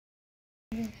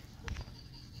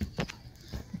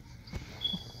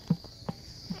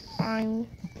time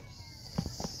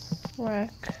wreck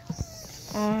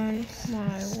on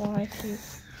my wifey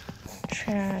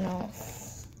channel.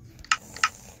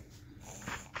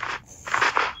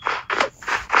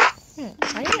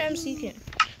 I need an MC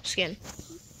skin.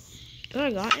 Do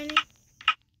I got any?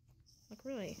 Like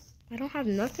really? I don't have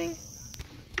nothing?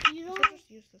 You don't? Let's just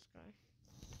use this guy.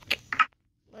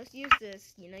 Let's use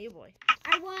this. You know your boy.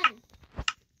 I won.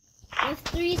 With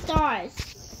 3 stars.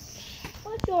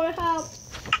 What's your help?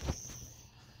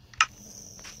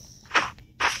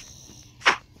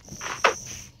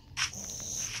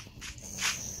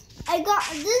 I got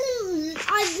this.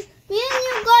 Me and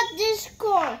you got this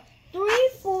score.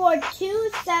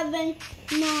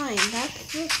 34279.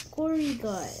 That's the score you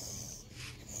got.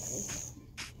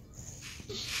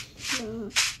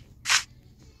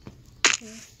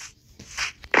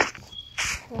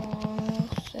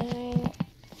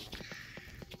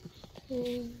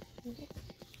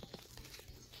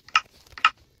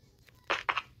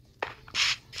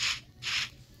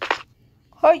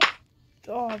 Hi.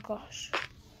 Oh gosh.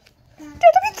 Ouch.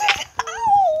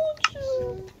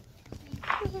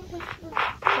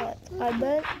 I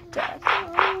meant death.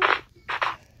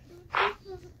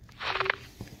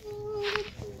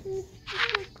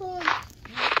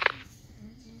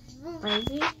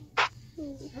 Ready?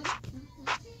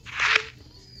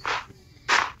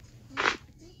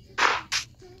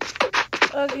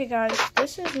 Okay guys,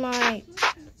 this is my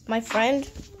friend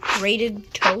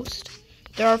Rated Toast.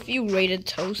 There are a few Rated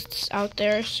Toasts out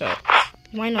there, so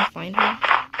you might not find her.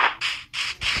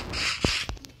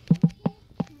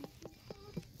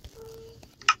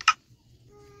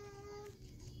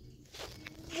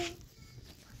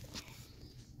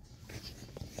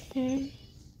 In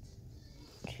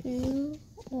 2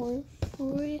 or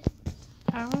 3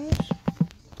 hours,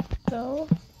 go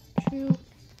to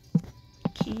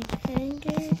Keep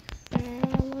Hanging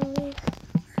Family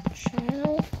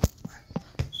channel,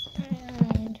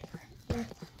 and if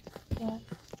that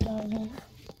doesn't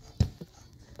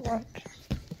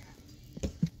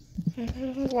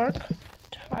work,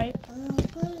 type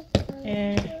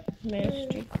in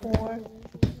Misty Core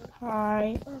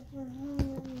Hi.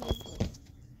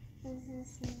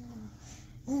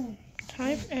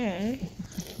 Type in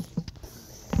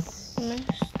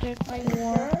Mystic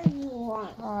War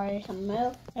Hi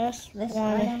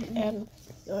S1F1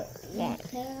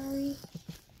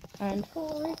 and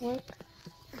click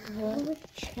the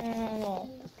channel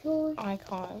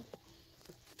icon.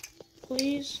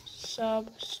 Please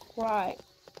subscribe,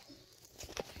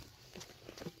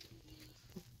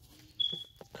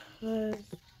 cause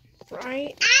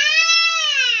right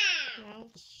now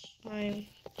I'm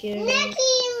giving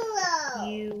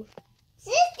you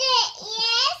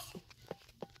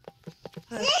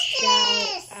a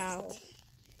shout out.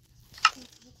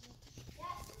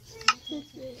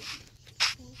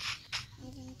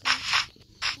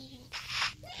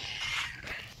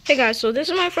 Hey guys, so this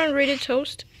is my friend Rated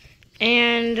Toast,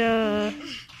 and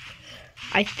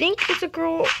I think it's a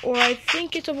girl or I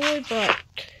think it's a boy, but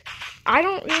I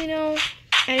don't really know.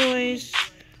 Anyways,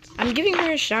 I'm giving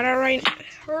her a shout out right now.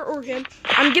 Her or him.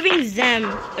 I'm giving them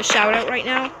a shout out right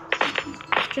now.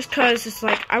 Just cause it's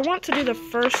like I want to do the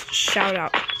first shout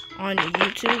out on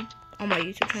YouTube, on my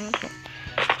YouTube channel.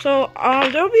 So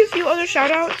there'll be a few other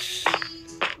shout outs.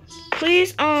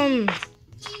 Please send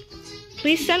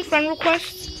friend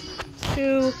requests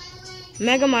to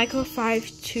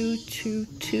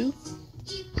MegaMicah5222.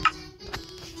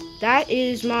 That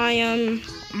is my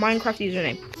Minecraft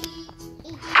username.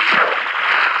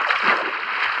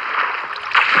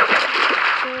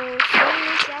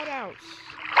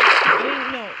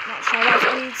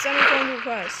 Send me friend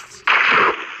requests so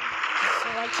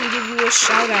I can give you a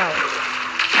shout out.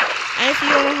 And if you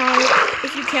don't know how,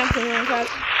 if you can't play Minecraft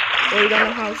or you don't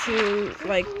know how to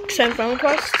like send friend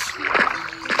requests,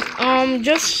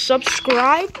 just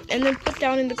subscribe and then put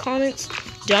down in the comments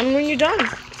done when you're done.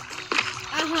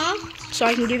 So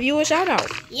I can give you a shout out.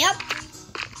 Yep.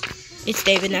 It's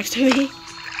David next to me,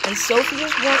 and Sophie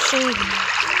is watching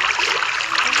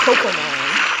Cocomelon.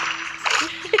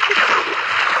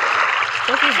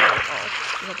 Sophie's like, oh,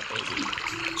 she's like a baby.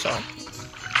 So.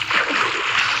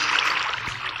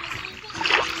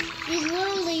 He's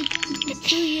literally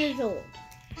 2 years old.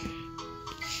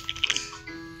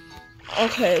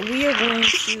 Okay, we are going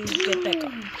to get that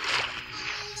going.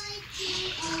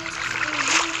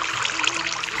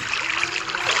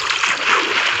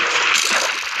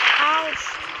 Ouch!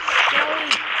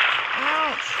 Skelly!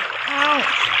 Ouch!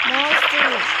 Ouch!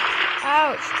 Monsters!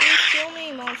 Ouch! Please kill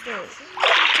me, monsters!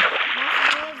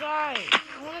 I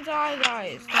want to die,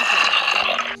 guys.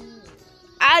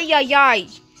 Ay, ay, ay.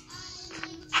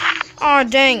 Aw,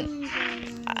 dang.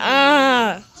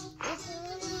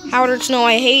 Powdered snow,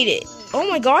 I hate it. Oh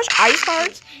my gosh, ice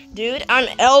hearts? Dude, I'm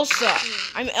Elsa.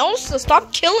 I'm Elsa.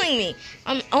 Stop killing me.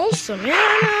 I'm Elsa, man.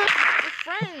 We're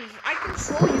friends. I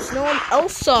control you, Snow. I'm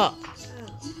Elsa.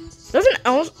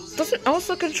 Doesn't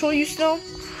Elsa control you, Snow?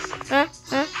 Huh?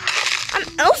 I'm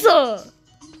Elsa.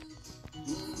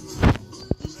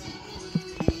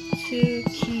 2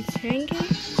 keys hanging.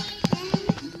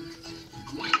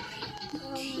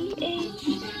 THX.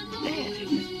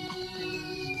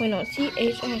 Wait, no,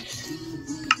 THX.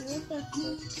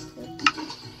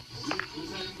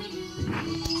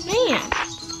 Man,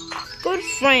 good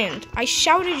friend. I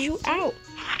shouted you out.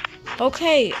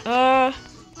 Okay,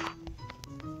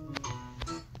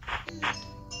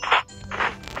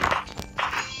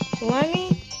 let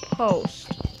me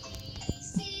post.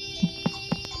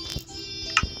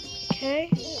 Okay.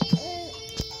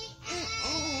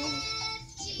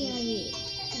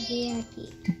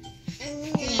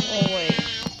 Oh wait.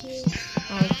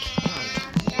 I can't.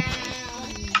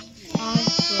 I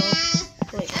will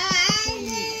click.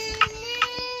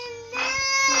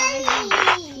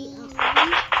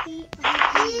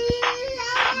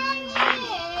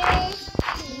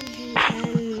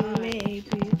 And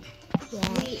maybe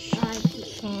watch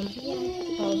some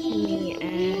of me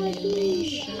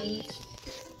animations.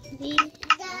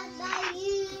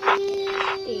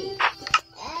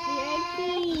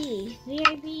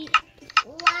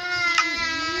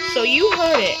 So you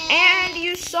heard it and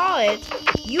you saw it.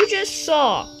 You just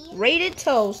saw Rated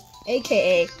Toast,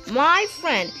 aka my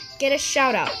friend, get a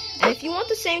shout out. And if you want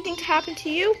the same thing to happen to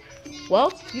you,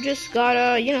 well, you just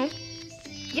gotta,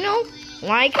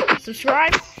 like,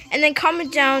 subscribe, and then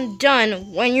comment down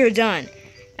done when you're done.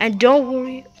 And don't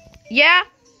worry. Yeah.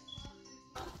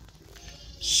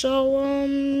 So,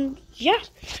 yeah.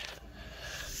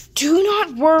 Do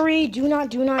not worry. Do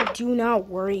not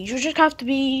worry. You just have to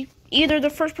be either the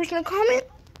first person to comment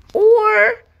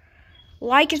or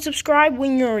like and subscribe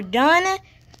when you're done.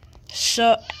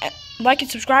 So, like and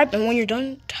subscribe, and when you're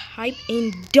done, type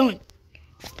in done.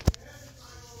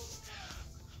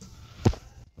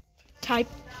 Type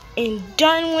in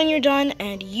done when you're done,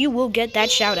 and you will get that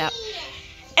shout out.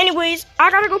 Anyways, I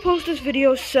gotta go post this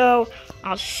video, so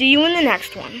I'll see you in the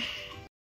next one.